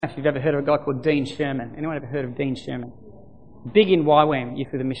If you've ever heard of a guy called Dean Sherman. Anyone ever heard of Dean Sherman? Big in YWAM, Youth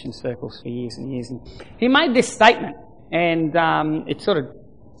with the Mission Circles, for years and years. And he made this statement, and it sort of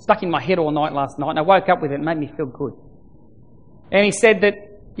stuck in my head all night last night, and I woke up with it and made me feel good. And he said that,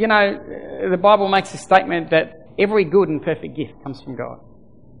 you know, the Bible makes a statement that every good and perfect gift comes from God.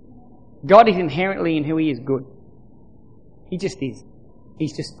 God is inherently in who He is good. He just is.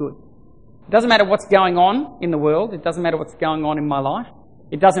 He's just good. It doesn't matter what's going on in the world. It doesn't matter what's going on in my life.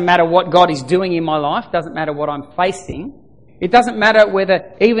 It doesn't matter what God is doing in my life. It doesn't matter what I'm facing. It doesn't matter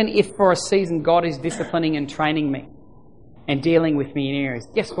whether, even if for a season God is disciplining and training me and dealing with me in areas.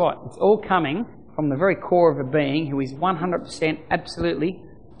 Guess what? It's all coming from the very core of a being who is 100% absolutely,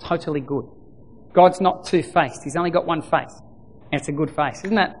 totally good. God's not two-faced. He's only got one face. And it's a good face.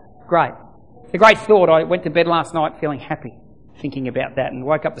 Isn't that great? It's a great thought. I went to bed last night feeling happy, thinking about that, and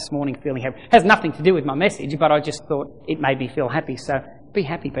woke up this morning feeling happy. It has nothing to do with my message, but I just thought it made me feel happy. So be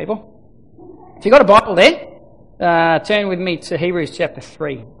happy, people. If you've got a Bible there, turn with me to Hebrews chapter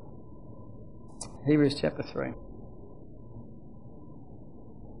 3. Hebrews chapter 3.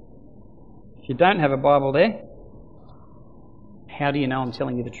 If you don't have a Bible there, how do you know I'm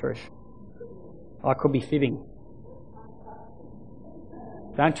telling you the truth? I could be fibbing.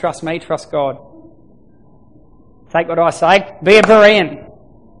 Don't trust me, trust God. Take what I say. Be a Berean.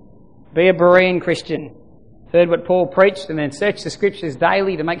 Be a Berean Christian. Heard what Paul preached and then searched the Scriptures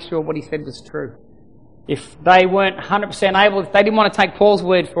daily to make sure what he said was true. If they weren't 100% able, if they didn't want to take Paul's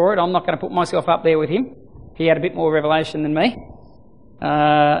word for it, I'm not going to put myself up there with him. He had a bit more revelation than me.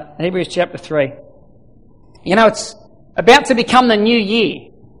 Hebrews chapter 3. You know, it's about to become the new year.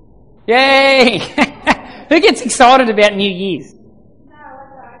 Yay! Who gets excited about New Year's?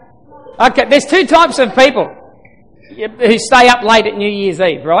 Okay, there's two types of people who stay up late at New Year's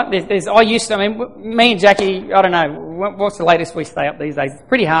Eve, right? Me and Jackie, I don't know, what's the latest we stay up these days? It's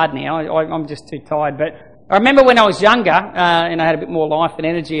pretty hard now. I'm just too tired. But I remember when I was younger, and I had a bit more life and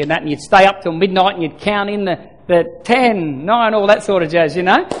energy and that, and you'd stay up till midnight and you'd count in the 10, 9, all that sort of jazz, you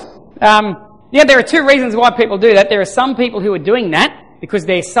know? There are two reasons why people do that. There are some people who are doing that because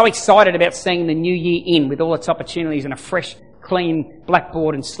they're so excited about seeing the new year in with all its opportunities and a fresh, clean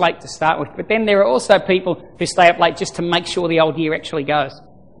blackboard and slate to start with. But then there are also people who stay up late just to make sure the old year actually goes.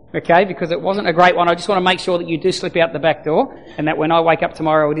 Okay? Because it wasn't a great one. I just want to make sure that you do slip out the back door and that when I wake up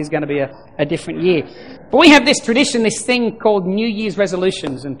tomorrow it is going to be a different year. But we have this tradition, this thing called New Year's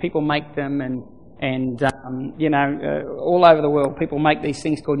resolutions, and people make them all over the world people make these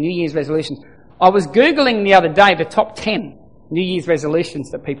things called New Year's resolutions. I was Googling the other day the top 10 New Year's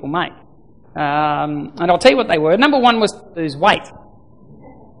resolutions that people make. And I'll tell you what they were. Number one was to lose weight.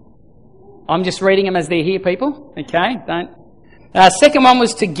 I'm just reading them as they're here, people. Okay, don't. Second one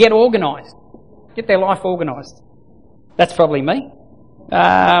was to get organised. Get their life organised. That's probably me.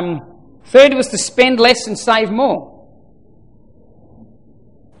 Third was to spend less and save more.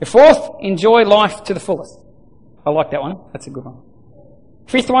 The fourth, enjoy life to the fullest. I like that one. That's a good one.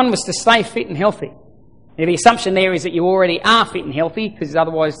 Fifth one was to stay fit and healthy. Now, the assumption there is that you already are fit and healthy, because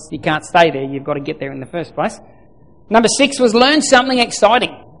otherwise you can't stay there. You've got to get there in the first place. Number 6 was learn something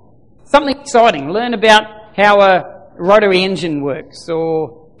exciting. Something exciting. Learn about how a rotary engine works,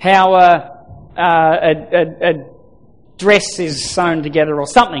 or how a dress is sewn together, or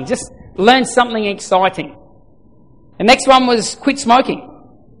something. Just learn something exciting. The next one was quit smoking.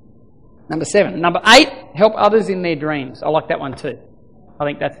 Number 7. Number 8, help others in their dreams. I like that one too. I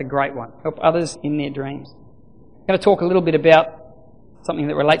think that's a great one. Help others in their dreams. I'm going to talk a little bit about something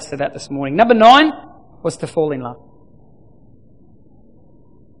that relates to that this morning. Number 9 was to fall in love.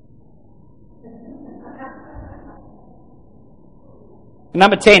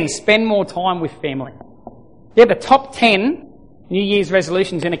 Number 10, spend more time with family. Yeah, the top 10 New Year's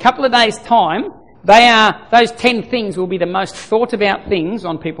resolutions. In a couple of days' time, those 10 things will be the most thought about things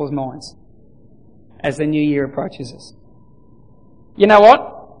on people's minds as the new year approaches us. You know what?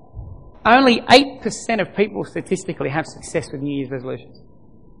 Only 8% of people statistically have success with New Year's resolutions.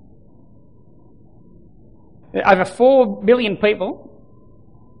 Over 4 billion people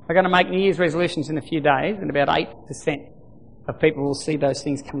are going to make New Year's resolutions in a few days, and about 8% of people will see those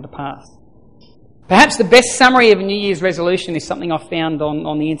things come to pass. Perhaps the best summary of a New Year's resolution is something I found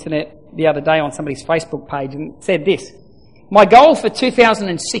on the internet the other day on somebody's Facebook page, and it said this: my goal for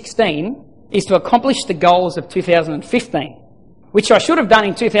 2016 is to accomplish the goals of 2015. Which I should have done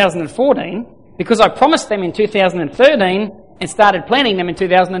in 2014 because I promised them in 2013 and started planning them in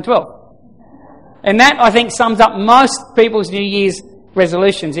 2012. And that, I think, sums up most people's New Year's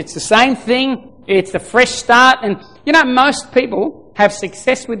resolutions. It's the same thing. It's a fresh start. And, you know, most people have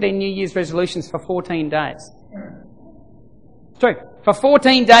success with their New Year's resolutions for 14 days. It's true. For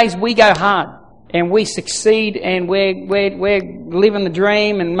 14 days we go hard and we succeed and we're living the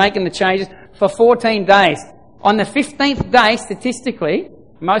dream and making the changes for 14 days. On the 15th day, statistically,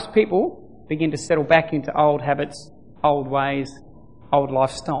 most people begin to settle back into old habits, old ways, old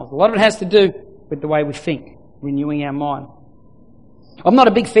lifestyles. A lot of it has to do with the way we think, renewing our mind. I'm not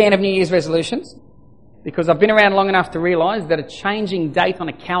a big fan of New Year's resolutions because I've been around long enough to realise that a changing date on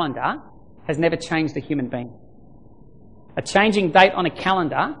a calendar has never changed a human being. A changing date on a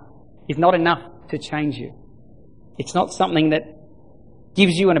calendar is not enough to change you. It's not something that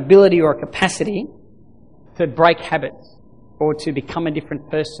gives you an ability or a capacity to break habits or to become a different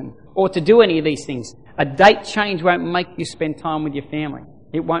person or to do any of these things. A date change won't make you spend time with your family.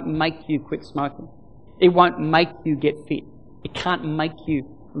 It won't make you quit smoking. It won't make you get fit. It can't make you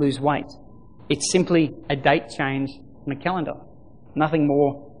lose weight. It's simply a date change on a calendar. Nothing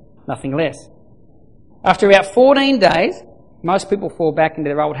more, nothing less. After about 14 days, most people fall back into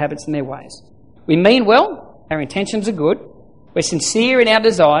their old habits and their ways. We mean well, our intentions are good, we're sincere in our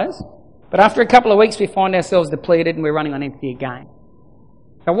desires, but after a couple of weeks we find ourselves depleted and we're running on empty again.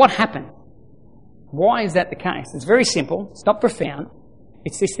 Now what happened? Why is that the case? It's very simple, it's not profound,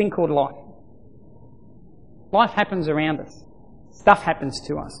 it's this thing called life. Life happens around us. Stuff happens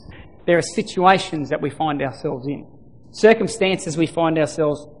to us. There are situations that we find ourselves in. Circumstances we find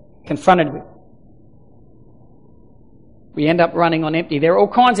ourselves confronted with. We end up running on empty. There are all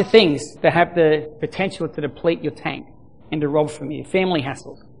kinds of things that have the potential to deplete your tank and to rob from you. Family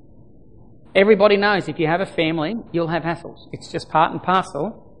hassles. Everybody knows if you have a family, you'll have hassles. It's just part and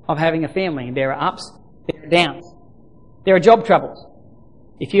parcel of having a family. There are ups, there are downs. There are job troubles.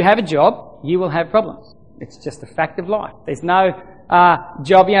 If you have a job, you will have problems. It's just a fact of life. There's no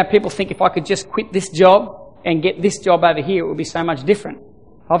job. You know, people think if I could just quit this job and get this job over here, it would be so much different.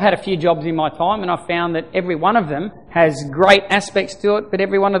 I've had a few jobs in my time and I've found that every one of them has great aspects to it, but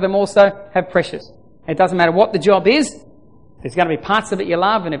every one of them also have pressures. It doesn't matter what the job is, there's going to be parts of it you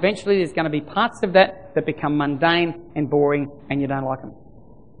love and eventually there's going to be parts of that that become mundane and boring and you don't like them.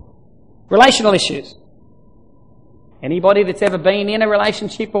 Relational issues. Anybody that's ever been in a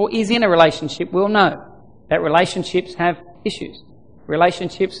relationship or is in a relationship will know that relationships have issues.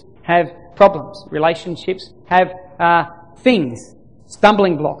 Relationships have problems. Relationships have things,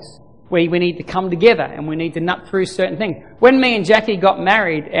 stumbling blocks, where we need to come together and we need to nut through certain things. When me and Jackie got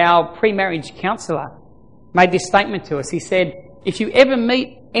married, our pre-marriage counsellor made this statement to us. He said, if you ever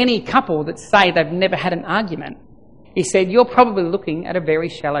meet any couple that say they've never had an argument, he said, you're probably looking at a very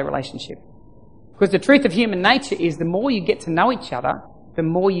shallow relationship. Because the truth of human nature is the more you get to know each other, the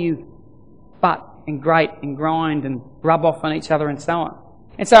more you butt and grate and grind and rub off on each other and so on.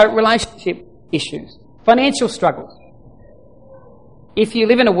 And so relationship issues, financial struggles. If you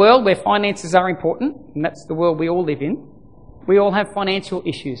live in a world where finances are important, and that's the world we all live in, we all have financial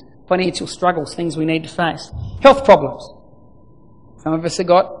issues, financial struggles, things we need to face. Health problems. Some of us have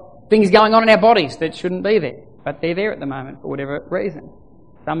got things going on in our bodies that shouldn't be there, but they're there at the moment for whatever reason.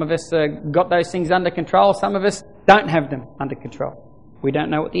 Some of us got those things under control, some of us don't have them under control. We don't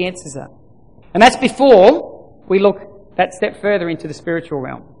know what the answers are. And that's before we look that step further into the spiritual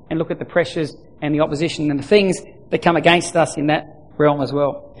realm and look at the pressures and the opposition and the things that come against us in that realm as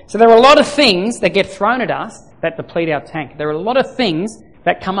well. So there are a lot of things that get thrown at us that deplete our tank. There are a lot of things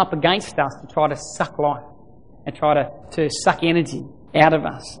that come up against us to try to suck life and try to suck energy out of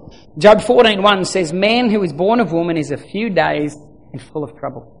us. Job 14:1 says, man who is born of woman is a few days and full of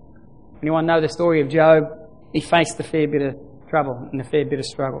trouble. Anyone know the story of Job? He faced a fair bit of trouble and a fair bit of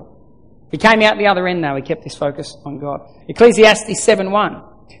struggle. He came out the other end though. He kept his focus on God. Ecclesiastes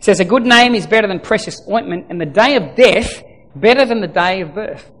 7:1 says, a good name is better than precious ointment, and the day of death better than the day of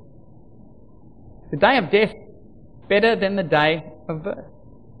birth. The day of death better than the day of birth.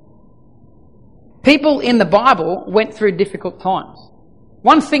 People in the Bible went through difficult times.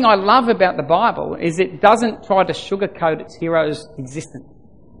 One thing I love about the Bible is it doesn't try to sugarcoat its hero's existence.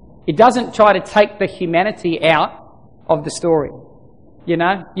 It doesn't try to take the humanity out of the story. You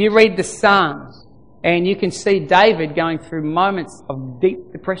know, you read the Psalms and you can see David going through moments of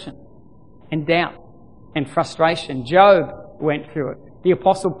deep depression and doubt and frustration. Job went through it. The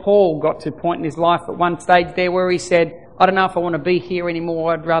Apostle Paul got to a point in his life at one stage there where he said, I don't know if I want to be here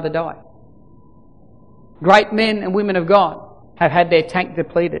anymore, I'd rather die. Great men and women of God have had their tank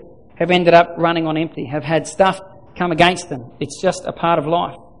depleted, have ended up running on empty, have had stuff come against them. It's just a part of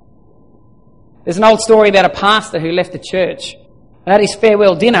life. There's an old story about a pastor who left the church. And at his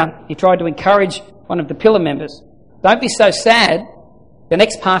farewell dinner, he tried to encourage one of the pillar members. Don't be so sad. The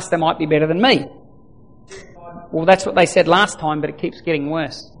next pastor might be better than me. Well, that's what they said last time, but it keeps getting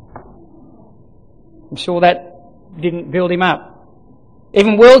worse. I'm sure that didn't build him up.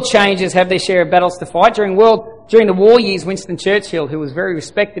 Even world changers have their share of battles to fight. During the war years, Winston Churchill, who was very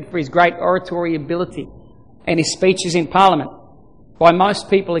respected for his great oratory ability and his speeches in Parliament, by most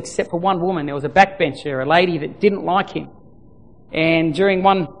people except for one woman, there was a backbencher, a lady that didn't like him. And during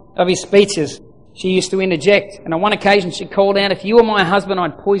one of his speeches, she used to interject. And on one occasion she called out, "If you were my husband,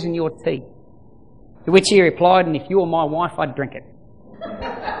 I'd poison your tea." To which he replied, "And if you were my wife, I'd drink it."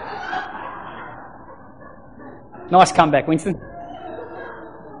 Nice comeback, Winston.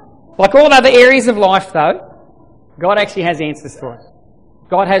 Like all other areas of life, though, God actually has answers for us.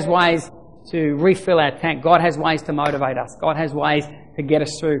 God has ways to refill our tank. God has ways to motivate us. God has ways to get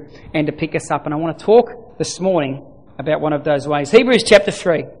us through and to pick us up. And I want to talk this morning about one of those ways. Hebrews chapter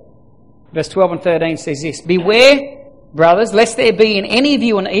 3, verse 12 and 13 says this: "Beware, brothers, lest there be in any of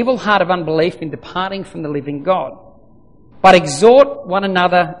you an evil heart of unbelief in departing from the living God. But exhort one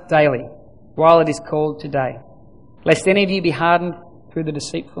another daily, while it is called today, lest any of you be hardened through the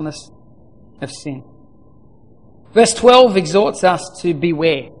deceitfulness of sin." Verse 12 exhorts us to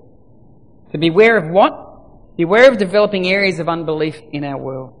beware. To beware of what? Beware of developing areas of unbelief in our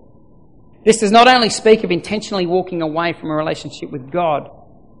world. This does not only speak of intentionally walking away from a relationship with God,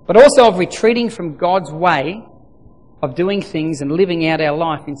 but also of retreating from God's way of doing things and living out our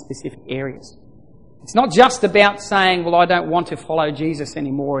life in specific areas. It's not just about saying, "Well, I don't want to follow Jesus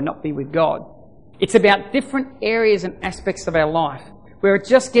anymore and not be with God." It's about different areas and aspects of our life where it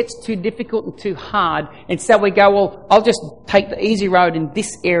just gets too difficult and too hard, and so we go, "Well, I'll just take the easy road in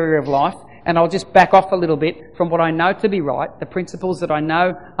this area of life, and I'll just back off a little bit from what I know to be right, the principles that I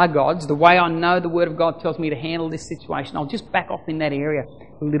know are God's, the way I know the Word of God tells me to handle this situation. I'll just back off in that area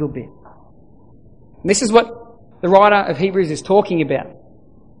a little bit." And this is what the writer of Hebrews is talking about.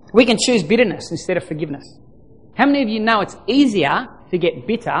 We can choose bitterness instead of forgiveness. How many of you know it's easier to get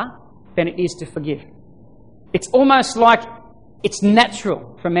bitter than it is to forgive? It's almost like it's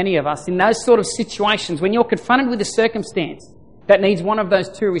natural for many of us in those sort of situations when you're confronted with a circumstance that needs one of those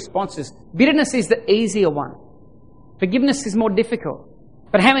two responses. Bitterness is the easier one. Forgiveness is more difficult.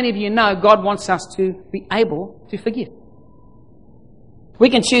 But how many of you know God wants us to be able to forgive? We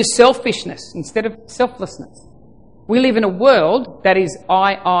can choose selfishness instead of selflessness. We live in a world that is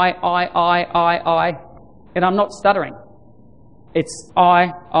I, and I'm not stuttering. It's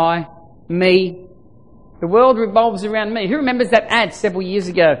I, me. The world revolves around me. Who remembers that ad several years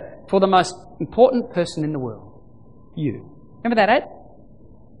ago for the most important person in the world? You. Remember that ad?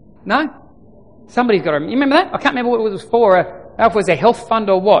 No? Somebody's got to remember. You remember that? I can't remember what it was for. I don't know if it was a health fund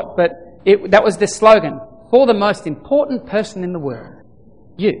or what, but that was the slogan. For the most important person in the world.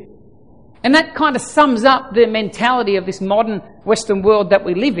 You. And that kind of sums up the mentality of this modern Western world that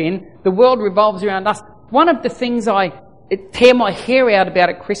we live in. The world revolves around us. One of the things I tear my hair out about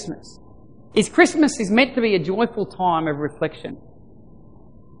at Christmas is meant to be a joyful time of reflection.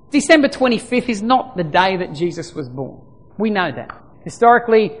 December 25th is not the day that Jesus was born. We know that.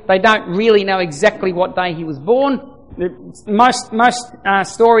 Historically, they don't really know exactly what day he was born. Most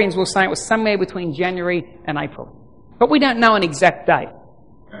historians will say it was somewhere between January and April. But we don't know an exact date.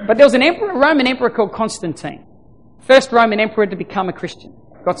 But there was a Roman emperor called Constantine. First Roman emperor to become a Christian.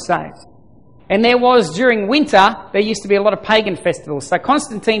 Got saved. And there was, during winter, there used to be a lot of pagan festivals. So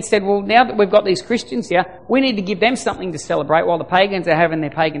Constantine said, well, now that we've got these Christians here, we need to give them something to celebrate while the pagans are having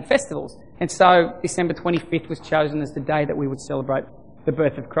their pagan festivals. And so December 25th was chosen as the day that we would celebrate the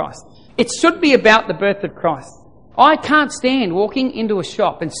birth of Christ. It should be about the birth of Christ. I can't stand walking into a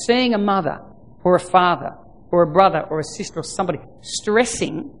shop and seeing a mother or a father or a brother or a sister or somebody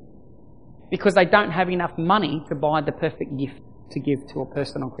stressing because they don't have enough money to buy the perfect gift to give to a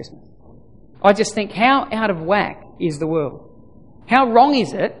person on Christmas. I just think, how out of whack is the world? How wrong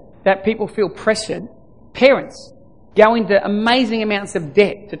is it that people feel pressured, parents go into amazing amounts of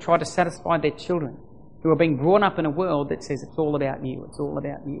debt to try to satisfy their children who are being brought up in a world that says it's all about you, it's all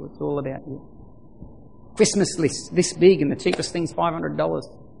about you, it's all about you. Christmas lists this big and the cheapest thing's $500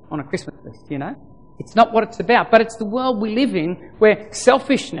 on a Christmas list, you know? It's not what it's about, but it's the world we live in where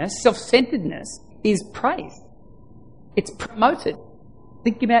selfishness, self-centeredness is praised. It's promoted.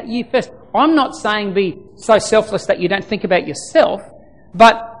 Think about you first. I'm not saying be so selfless that you don't think about yourself,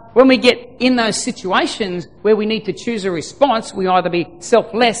 but when we get in those situations where we need to choose a response, we either be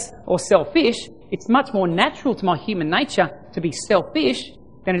selfless or selfish. It's much more natural to my human nature to be selfish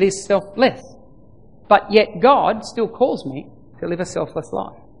than it is selfless. But yet God still calls me to live a selfless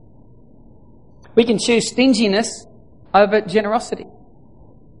life. We can choose stinginess over generosity.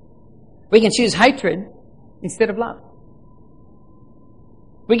 We can choose hatred instead of love.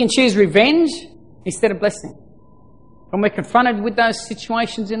 We can choose revenge instead of blessing. When we're confronted with those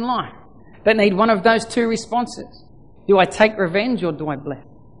situations in life that need one of those two responses, Do I take revenge or do I bless?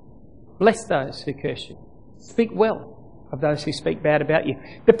 Bless those who curse you. Speak well of those who speak bad about you.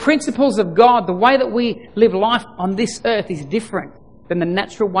 The principles of God, the way that we live life on this earth is different than the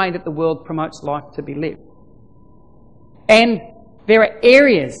natural way that the world promotes life to be lived. And there are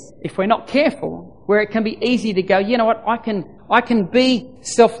areas, if we're not careful, where it can be easy to go, you know what, I can be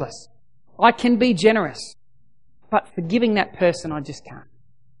selfless. I can be generous. But forgiving that person, I just can't.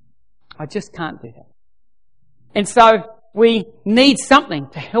 I just can't do that. And so we need something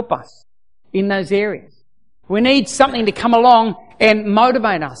to help us in those areas. We need something to come along and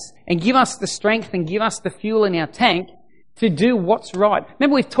motivate us and give us the strength and give us the fuel in our tank to do what's right.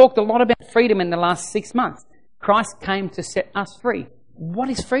 Remember, we've talked a lot about freedom in the last 6 months. Christ came to set us free. What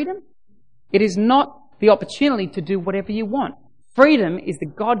is freedom? It is not the opportunity to do whatever you want. Freedom is the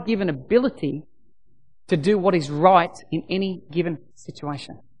God-given ability to do what is right in any given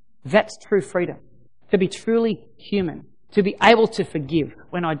situation. That's true freedom. To be truly human. To be able to forgive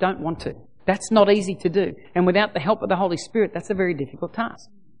when I don't want to. That's not easy to do. And without the help of the Holy Spirit, that's a very difficult task.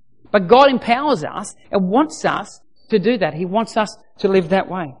 But God empowers us and wants us to do that. He wants us to live that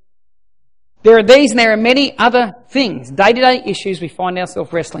way. There are these and there are many other things, day-to-day issues we find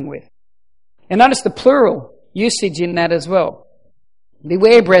ourselves wrestling with. And notice the plural usage in that as well.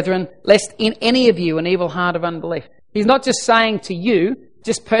 Beware, brethren, lest in any of you an evil heart of unbelief. He's not just saying to you,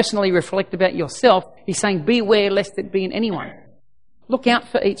 just personally reflect about yourself. He's saying, beware lest it be in anyone. Look out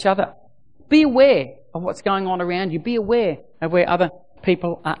for each other. Be aware of what's going on around you. Be aware of where other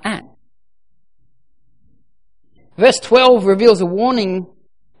people are at. Verse 12 reveals a warning,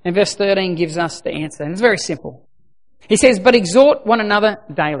 and verse 13 gives us the answer. And it's very simple. He says, but exhort one another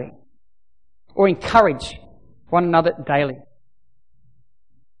daily, or encourage one another daily.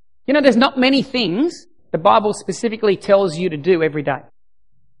 You know, there's not many things the Bible specifically tells you to do every day.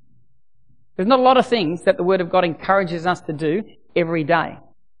 There's not a lot of things that the Word of God encourages us to do every day.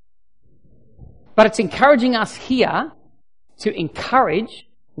 But it's encouraging us here to encourage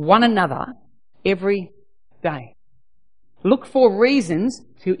one another every day. Look for reasons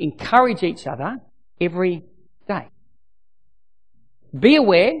to encourage each other every day. Be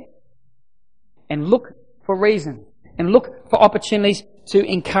aware and look for reasons and look for opportunities to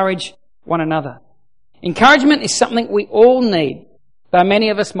encourage one another. Encouragement is something we all need, though many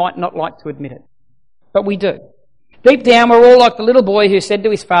of us might not like to admit it. But we do. Deep down, we're all like the little boy who said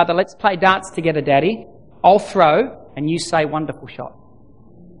to his father, let's play darts together, Daddy. I'll throw and you say wonderful shot.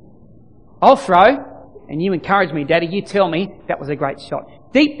 I'll throw and you encourage me, Daddy. You tell me that was a great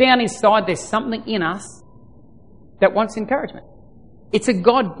shot. Deep down inside, there's something in us that wants encouragement. It's a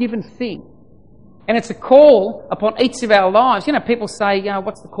God-given thing. And it's a call upon each of our lives. You know, people say,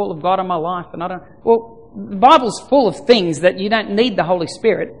 what's the call of God on my life? And I don't... Well, the Bible's full of things that you don't need the Holy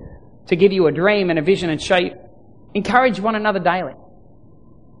Spirit to give you a dream and a vision and show you. Encourage one another daily.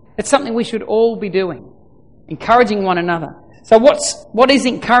 It's something we should all be doing. Encouraging one another. So what is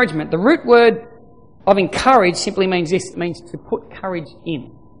encouragement? The root word of encourage simply means this. It means to put courage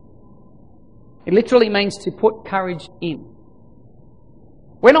in. It literally means to put courage in.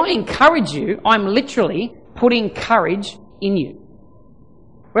 When I encourage you, I'm literally putting courage in you.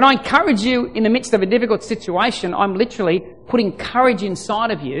 When I encourage you in the midst of a difficult situation, I'm literally putting courage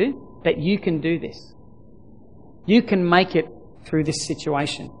inside of you that you can do this. You can make it through this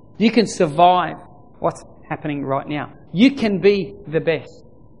situation. You can survive what's happening right now. You can be the best.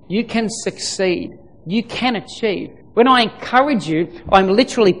 You can succeed. You can achieve. When I encourage you, I'm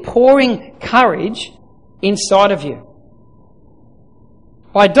literally pouring courage inside of you.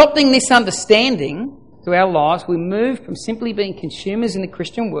 By adopting this understanding to our lives, we move from simply being consumers in the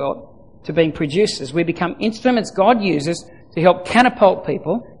Christian world to being producers. We become instruments God uses to help catapult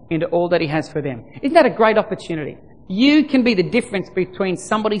people into all that He has for them. Isn't that a great opportunity? You can be the difference between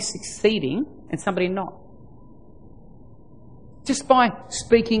somebody succeeding and somebody not. Just by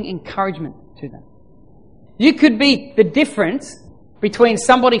speaking encouragement to them. You could be the difference between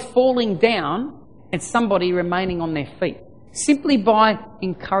somebody falling down and somebody remaining on their feet. Simply by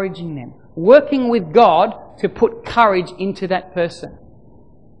encouraging them. Working with God to put courage into that person.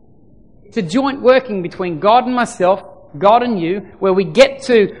 It's a joint working between God and myself, God and you, where we get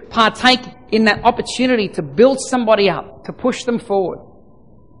to partake in that opportunity to build somebody up, to push them forward,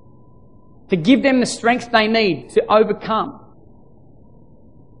 to give them the strength they need to overcome,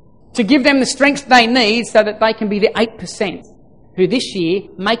 to give them the strength they need so that they can be the 8% who this year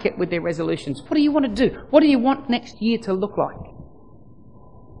make it with their resolutions. What do you want to do? What do you want next year to look like?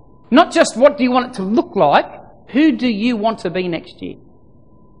 Not just what do you want it to look like, who do you want to be next year?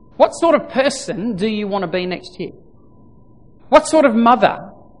 What sort of person do you want to be next year? What sort of mother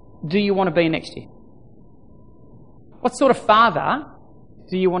do you want to be next year? What sort of father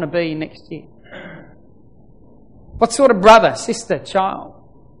do you want to be next year? What sort of brother, sister, child?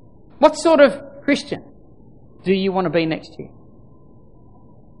 What sort of Christian do you want to be next year?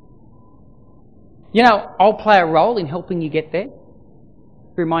 You know, I'll play a role in helping you get there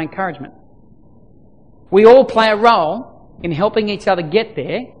through my encouragement. We all play a role in helping each other get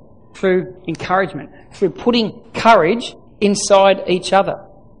there through encouragement, through putting courage inside each other.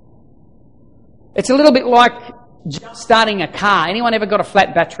 It's a little bit like just starting a car. Anyone ever got a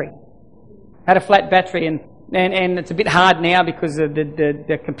flat battery? Had a flat battery, and it's a bit hard now because of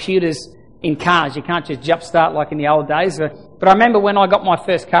the computers in cars. You can't just jump start like in the old days. But I remember when I got my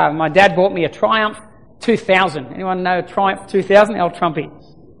first car, my dad bought me a Triumph 2000. Anyone know a Triumph 2000? Old Trumpy.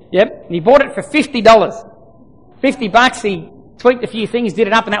 Yep. And he bought it for $50. $50. He tweaked a few things, did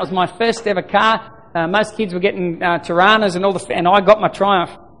it up, and that was my first ever car. Most kids were getting Tiranas and I got my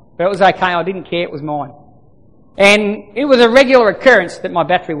Triumph. But it was okay. I didn't care. It was mine. And it was a regular occurrence that my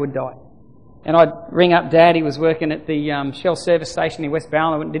battery would die. And I'd ring up Dad. He was working at the Shell service station in West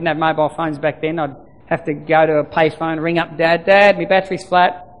Balmain. Didn't have mobile phones back then. I'd have to go to a payphone, ring up Dad. Dad, my battery's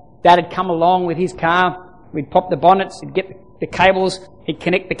flat. Dad would come along with his car. We'd pop the bonnets. He'd get the cables. He'd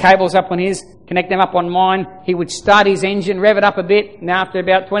connect the cables up on his, connect them up on mine. He would start his engine, rev it up a bit, and after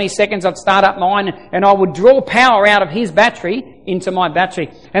about 20 seconds I'd start up mine, and I would draw power out of his battery into my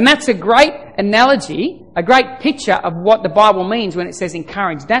battery. And that's a great analogy, a great picture of what the Bible means when it says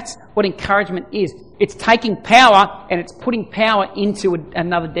encourage. That's what encouragement is. It's taking power and it's putting power into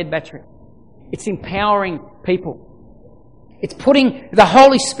another dead battery. It's empowering people. It's putting the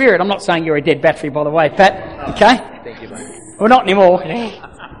Holy Spirit. I'm not saying you're a dead battery, by the way, Pat. Okay? Thank you, mate. Well, not anymore.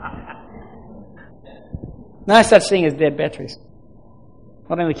 No such thing as dead batteries.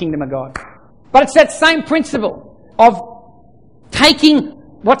 Not in the kingdom of God. But it's that same principle of taking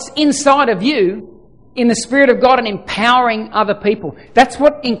what's inside of you in the Spirit of God and empowering other people. That's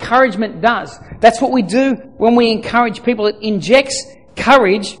what encouragement does. That's what we do when we encourage people. It injects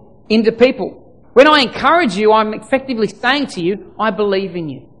courage into people. When I encourage you, I'm effectively saying to you, I believe in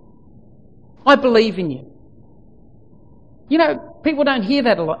you. I believe in you. You know, people don't hear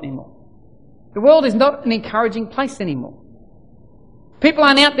that a lot anymore. The world is not an encouraging place anymore. People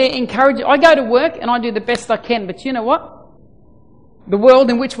aren't out there encouraging. I go to work and I do the best I can, but you know what? The world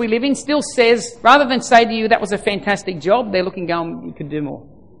in which we live in still says, rather than say to you, that was a fantastic job, they're looking going, you could do more.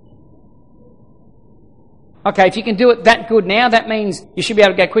 Okay, if you can do it that good now, that means you should be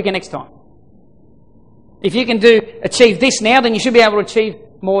able to go quicker next time. If you can achieve this now, then you should be able to achieve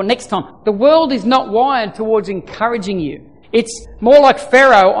more next time. The world is not wired towards encouraging you. It's more like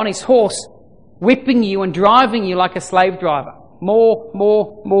Pharaoh on his horse, whipping you and driving you like a slave driver. More.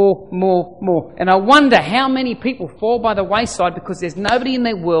 And I wonder how many people fall by the wayside because there's nobody in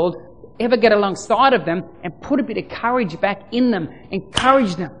their world ever get alongside of them and put a bit of courage back in them,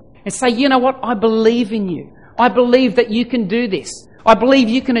 encourage them, and say, you know what, I believe in you. I believe that you can do this. I believe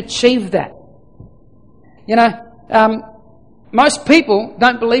you can achieve that. You know, most people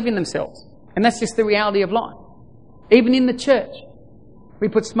don't believe in themselves, and that's just the reality of life. Even in the church. We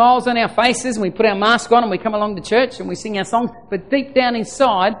put smiles on our faces and we put our mask on and we come along to church and we sing our songs, but deep down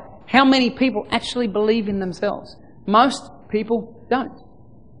inside, how many people actually believe in themselves? Most people don't.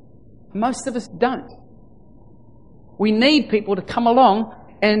 Most of us don't. We need people to come along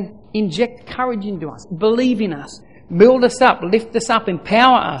and inject courage into us, believe in us, build us up, lift us up,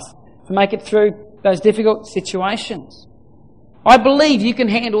 empower us to make it through those difficult situations. I believe you can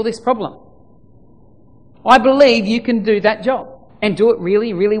handle this problem. I believe you can do that job and do it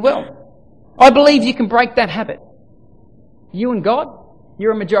really, really well. I believe you can break that habit. You and God,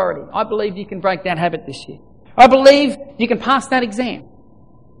 you're a majority. I believe you can break that habit this year. I believe you can pass that exam.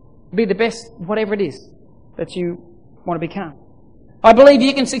 Be the best, whatever it is that you want to become. I believe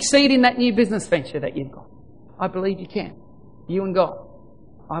you can succeed in that new business venture that you've got. I believe you can. You and God.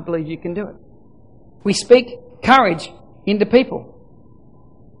 I believe you can do it. We speak courage into people.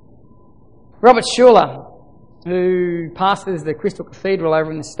 Robert Schuller, who pastors the Crystal Cathedral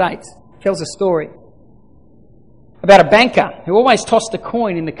over in the States, tells a story about a banker who always tossed a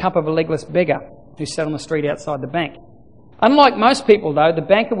coin in the cup of a legless beggar who sat on the street outside the bank. Unlike most people, though, the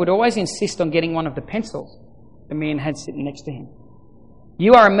banker would always insist on getting one of the pencils the man had sitting next to him.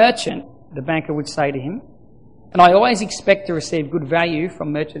 You are a merchant, the banker would say to him, and I always expect to receive good value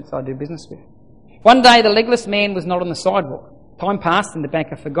from merchants I do business with. One day, the legless man was not on the sidewalk. Time passed and the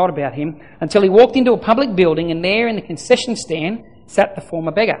banker forgot about him until he walked into a public building, and there in the concession stand sat the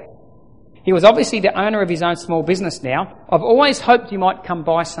former beggar. He was obviously the owner of his own small business now. I've always hoped you might come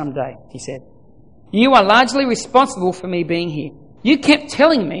by someday, he said. You are largely responsible for me being here. You kept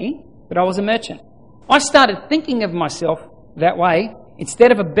telling me that I was a merchant. I started thinking of myself that way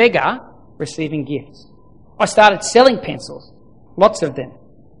instead of a beggar receiving gifts. I started selling pencils, lots of them.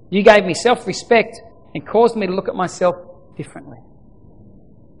 You gave me self-respect and caused me to look at myself differently.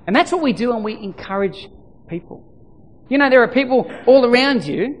 And that's what we do when we encourage people. You know, there are people all around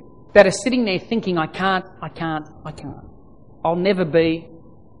you that are sitting there thinking, I can't. I'll never be.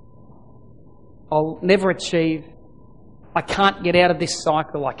 I'll never achieve. I can't get out of this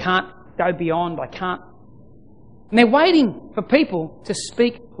cycle. I can't go beyond. I can't. And they're waiting for people to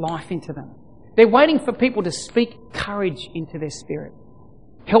speak life into them. They're waiting for people to speak courage into their spirit.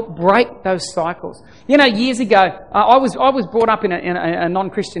 Help break those cycles. You know, years ago, I was brought up in a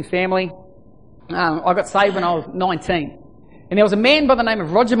non-Christian family. I got saved when I was 19. And there was a man by the name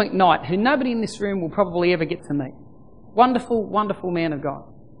of Roger McKnight, who nobody in this room will probably ever get to meet. Wonderful, wonderful man of God.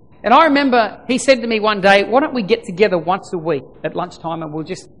 And I remember he said to me one day, why don't we get together once a week at lunchtime and we'll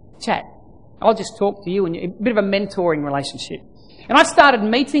just chat. I'll just talk to you, and a bit of a mentoring relationship. And I started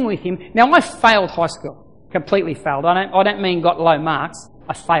meeting with him. Now, I failed high school. Completely failed. I don't mean got low marks.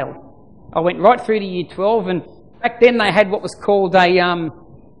 I failed. I went right through to year 12, and back then they had what was called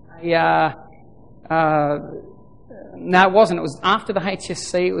no, it wasn't. It was after the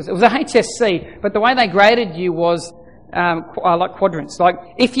HSC. It was a HSC, but the way they graded you was like quadrants. Like,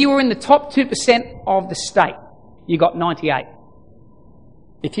 if you were in the top 2% of the state, you got 98.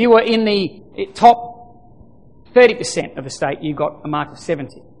 If you were in the top 30% of the state, you got a mark of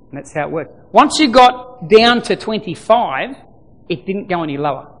 70. And that's how it worked. Once you got down to 25, it didn't go any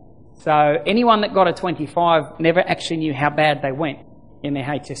lower. So anyone that got a 25 never actually knew how bad they went in their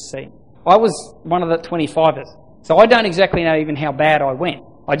HSC. I was one of the 25ers. So I don't exactly know even how bad I went.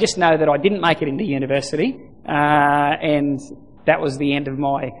 I just know that I didn't make it into university, and that was the end of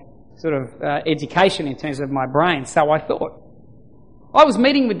my sort of education in terms of my brain. So I thought. I was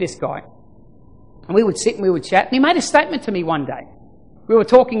meeting with this guy, and we would sit and we would chat, and he made a statement to me one day. We were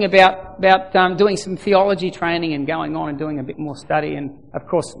talking about doing some theology training and going on and doing a bit more study, and of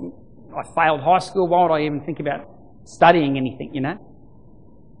course I failed high school. Why would I even think about studying anything, you know?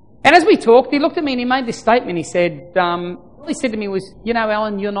 And as we talked, he looked at me and he made this statement. He said, all he said to me was, you know,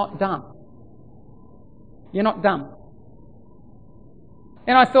 Alan, you're not dumb. You're not dumb.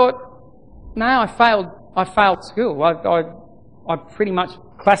 And I thought, no, I failed school. I pretty much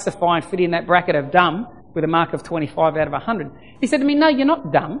classify and fit in that bracket of dumb with a mark of 25 out of 100. He said to me, no, you're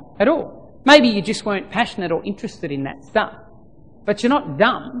not dumb at all. Maybe you just weren't passionate or interested in that stuff. But you're not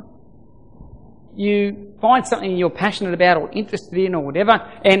dumb. You find something you're passionate about or interested in or whatever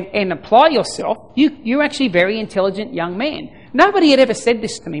and apply yourself. You're actually a very intelligent young man. Nobody had ever said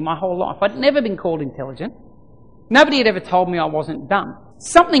this to me my whole life. I'd never been called intelligent. Nobody had ever told me I wasn't dumb.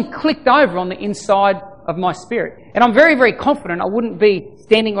 Something clicked over on the inside of my spirit. And I'm very, very confident I wouldn't be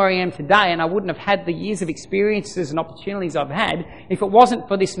standing where I am today, and I wouldn't have had the years of experiences and opportunities I've had if it wasn't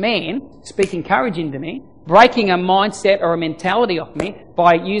for this man speaking courage into me, breaking a mindset or a mentality off me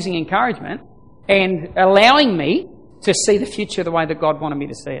by using encouragement, and allowing me to see the future the way that God wanted me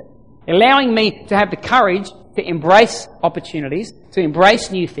to see it. Allowing me to have the courage to embrace opportunities, to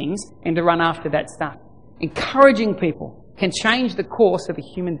embrace new things, and to run after that stuff. Encouraging people can change the course of a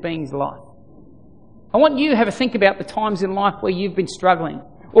human being's life. I want you to have a think about the times in life where you've been struggling,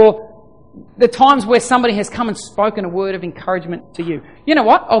 or the times where somebody has come and spoken a word of encouragement to you. You know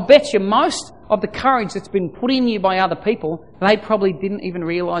what? I'll bet you most of the courage that's been put in you by other people, they probably didn't even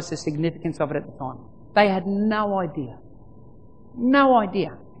realise the significance of it at the time. They had no idea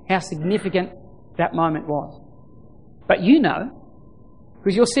how significant that moment was. But you know,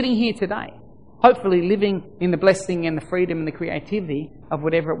 because you're sitting here today, hopefully living in the blessing and the freedom and the creativity of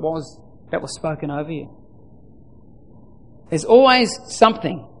whatever it was that was spoken over you. There's always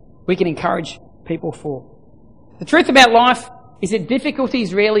something we can encourage people for. The truth about life is that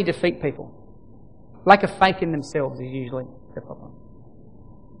difficulties rarely defeat people. Lack of faith in themselves is usually the problem.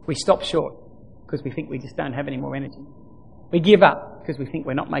 We stop short because we think we just don't have any more energy. We give up because we think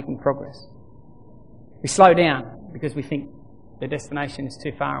we're not making progress. We slow down because we think the destination is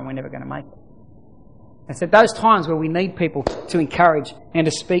too far and we're never going to make it. And so those times where we need people to encourage and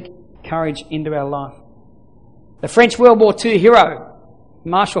to speak courage into our life. The French World War II hero,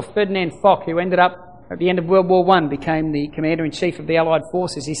 Marshal Ferdinand Foch, who ended up at the end of World War I, became the Commander-in-Chief of the Allied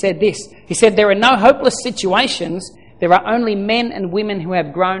Forces. He said this. He said, there are no hopeless situations. There are only men and women who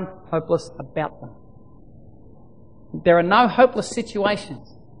have grown hopeless about them. There are no hopeless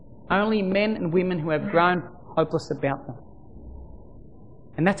situations. Only men and women who have grown hopeless about them.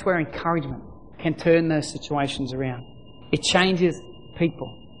 And that's where encouragement can turn those situations around. It changes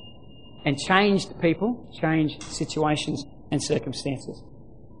people. And changed people change situations and circumstances.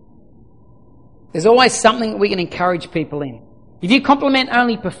 There's always something we can encourage people in. If you compliment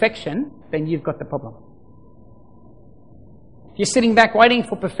only perfection, then you've got the problem. If you're sitting back waiting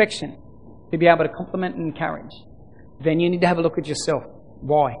for perfection to be able to compliment and encourage, then you need to have a look at yourself.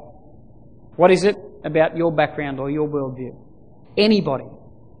 Why? What is it about your background or your worldview? Anybody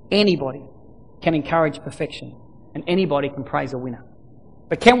can encourage perfection, and anybody can praise a winner.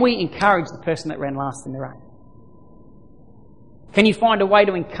 But can we encourage the person that ran last in the race? Can you find a way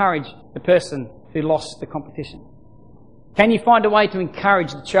to encourage the person who lost the competition? Can you find a way to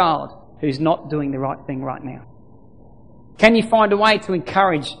encourage the child who's not doing the right thing right now? Can you find a way to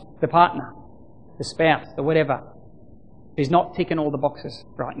encourage the partner, the spouse, or whatever, who's not ticking all the boxes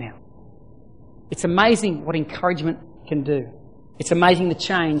right now? It's amazing what encouragement can do. It's amazing the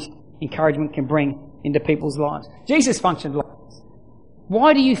change encouragement can bring into people's lives. Jesus functioned like this.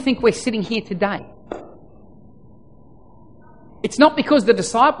 Why do you think we're sitting here today? It's not because the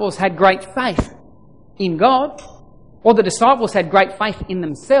disciples had great faith in God, or the disciples had great faith in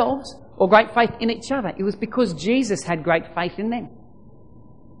themselves, or great faith in each other. It was because Jesus had great faith in them.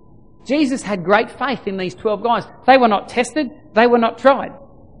 Jesus had great faith in these 12 guys. They were not tested. They were not tried.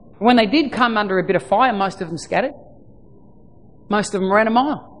 When they did come under a bit of fire, most of them scattered. Most of them ran a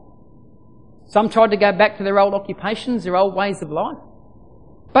mile. Some tried to go back to their old occupations, their old ways of life.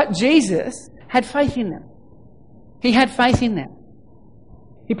 But Jesus had faith in them. He had faith in them.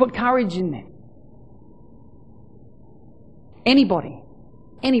 He put courage in them. Anybody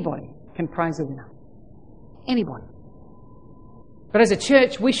can praise a winner. Anybody. But as a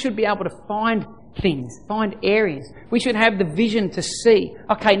church, we should be able to find things, find areas. We should have the vision to see,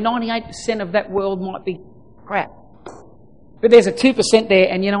 okay, 98% of that world might be crap. But there's a 2% there,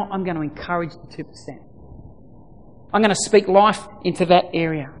 and you know, I'm going to encourage the 2%. I'm going to speak life into that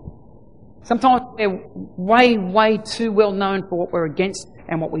area. Sometimes we're way too well known for what we're against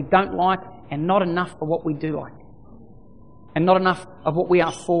and what we don't like, and not enough for what we do like. And not enough of what we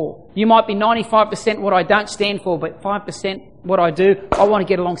are for. You might be 95% what I don't stand for, but 5% what I do. I want to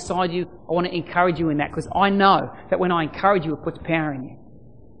get alongside you. I want to encourage you in that, because I know that when I encourage you, it puts power in you.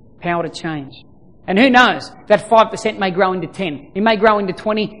 Power to change. And who knows, that 5% may grow into 10. It may grow into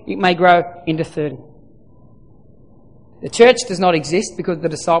 20. It may grow into 30. The church does not exist because the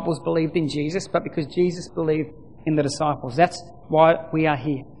disciples believed in Jesus, but because Jesus believed in the disciples. That's why we are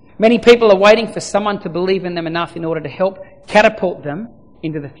here. Many people are waiting for someone to believe in them enough in order to help catapult them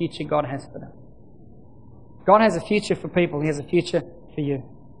into the future God has for them. God has a future for people. He has a future for you.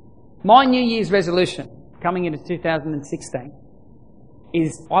 My New Year's resolution coming into 2016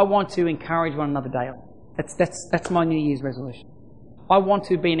 is I want to encourage one another daily. That's my New Year's resolution. I want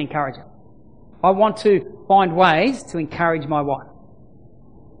to be an encourager. I want to find ways to encourage my wife.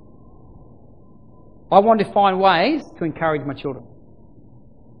 I want to find ways to encourage my children.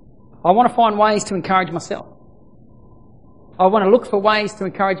 I want to find ways to encourage myself. I want to look for ways to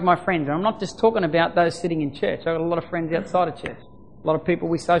encourage my friends. And I'm not just talking about those sitting in church. I've got a lot of friends outside of church. A lot of people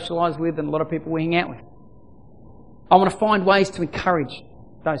we socialise with and a lot of people we hang out with. I want to find ways to encourage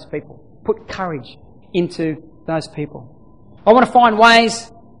those people. Put courage into those people. I want to find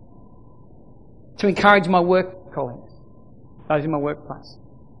ways to encourage my work colleagues, those in my workplace.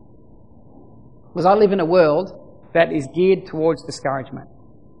 Because I live in a world that is geared towards discouragement.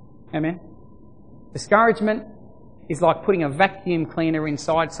 Amen? Discouragement is like putting a vacuum cleaner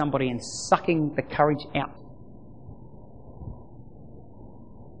inside somebody and sucking the courage out.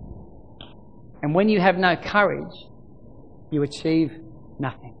 And when you have no courage, you achieve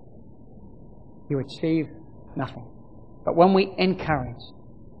nothing. You achieve nothing. But when we encourage,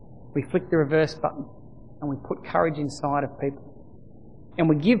 we flick the reverse button and we put courage inside of people. And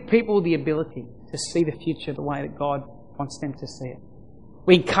we give people the ability to see the future the way that God wants them to see it.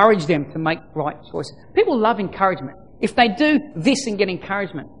 We encourage them to make right choices. People love encouragement. If they do this and get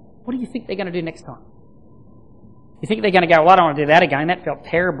encouragement, what do you think they're going to do next time? You think they're going to go, well, I don't want to do that again. That felt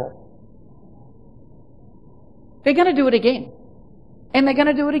terrible. They're going to do it again. And they're going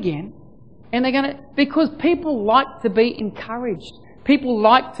to do it again. And they're going to, because people like to be encouraged. People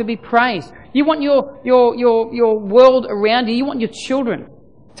like to be praised. You want your world around you, you want your children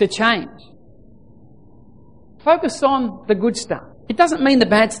to change. Focus on the good stuff. It doesn't mean the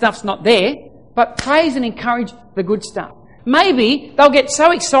bad stuff's not there, but praise and encourage the good stuff. Maybe they'll get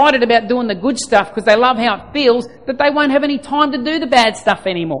so excited about doing the good stuff because they love how it feels that they won't have any time to do the bad stuff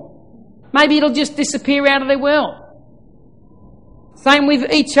anymore. Maybe it'll just disappear out of their world. Same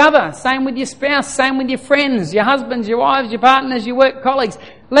with each other, same with your spouse, same with your friends, your husbands, your wives, your partners, your work colleagues.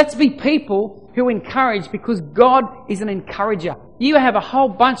 Let's be people who encourage, because God is an encourager. You have a whole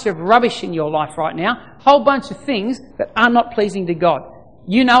bunch of rubbish in your life right now, a whole bunch of things that are not pleasing to God.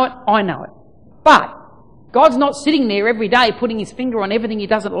 You know it, I know it. But God's not sitting there every day putting his finger on everything he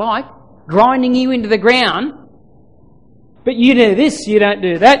doesn't like, grinding you into the ground. But you do this, you don't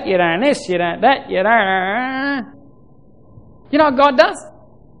do that, you don't this, you don't that, you don't... You know what God does?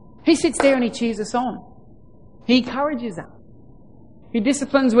 He sits there and he cheers us on. He encourages us. He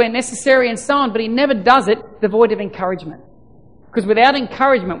disciplines where necessary and so on, but he never does it devoid of encouragement. Because without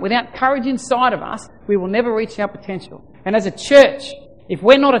encouragement, without courage inside of us, we will never reach our potential. And as a church, if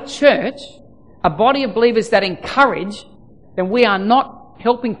we're not a church, a body of believers that encourage, then we are not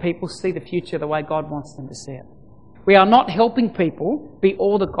helping people see the future the way God wants them to see it. We are not helping people be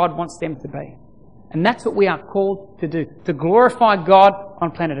all that God wants them to be. And that's what we are called to do, to glorify God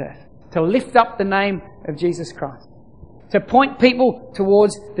on planet Earth, to lift up the name of Jesus Christ, to point people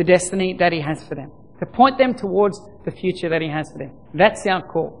towards the destiny that he has for them, to point them towards the future that he has for them. That's our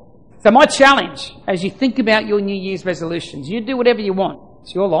call. So my challenge, as you think about your New Year's resolutions, you do whatever you want.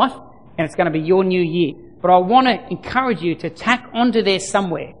 It's your life, and it's going to be your new year. But I want to encourage you to tack onto there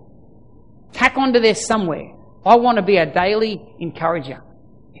somewhere. Tack onto there somewhere. I want to be a daily encourager.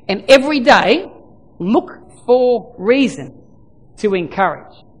 And every day, look for reason to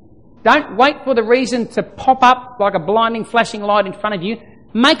encourage. Don't wait for the reason to pop up like a blinding flashing light in front of you.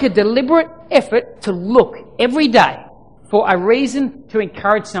 Make a deliberate effort to look every day for a reason to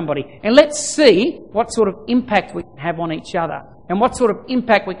encourage somebody. And let's see what sort of impact we can have on each other and what sort of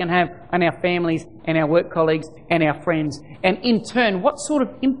impact we can have on our families and our work colleagues and our friends. And in turn, what sort of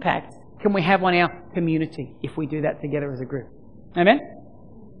impact can we have on our community if we do that together as a group? Amen?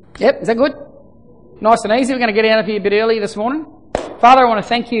 Yep, is that good? Nice and easy. We're going to get out of here a bit early this morning. Father, I want to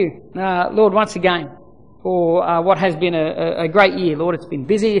thank you, Lord, once again for what has been a great year. Lord, it's been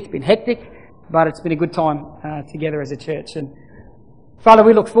busy, it's been hectic, but it's been a good time together as a church. And Father,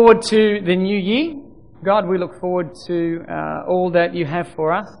 we look forward to the new year. God, we look forward to all that you have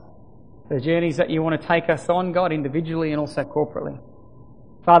for us, the journeys that you want to take us on, God, individually and also corporately.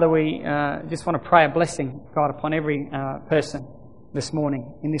 Father, we just want to pray a blessing, God, upon every person this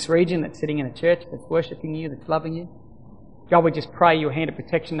morning in this region that's sitting in a church, that's worshipping you, that's loving you. God, we just pray your hand of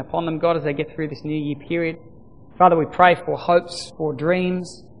protection upon them, God, as they get through this new year period. Father, we pray for hopes, for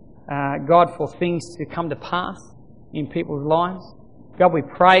dreams, God, for things to come to pass in people's lives. God, we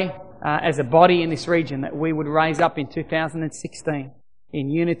pray as a body in this region that we would raise up in 2016 in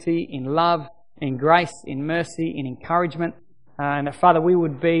unity, in love, in grace, in mercy, in encouragement, and that, Father, we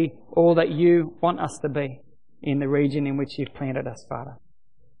would be all that you want us to be in the region in which you've planted us, Father.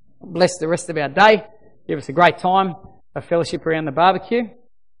 Bless the rest of our day. Give us a great time of fellowship around the barbecue.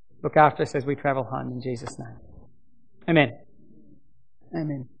 Look after us as we travel home in Jesus' name. Amen.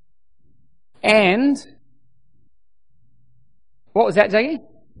 Amen. And what was that, Jackie?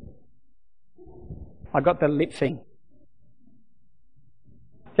 I got the lip thing.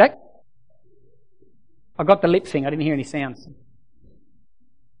 Jack? I got the lip thing. I didn't hear any sounds.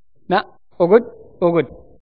 No? All good? All good.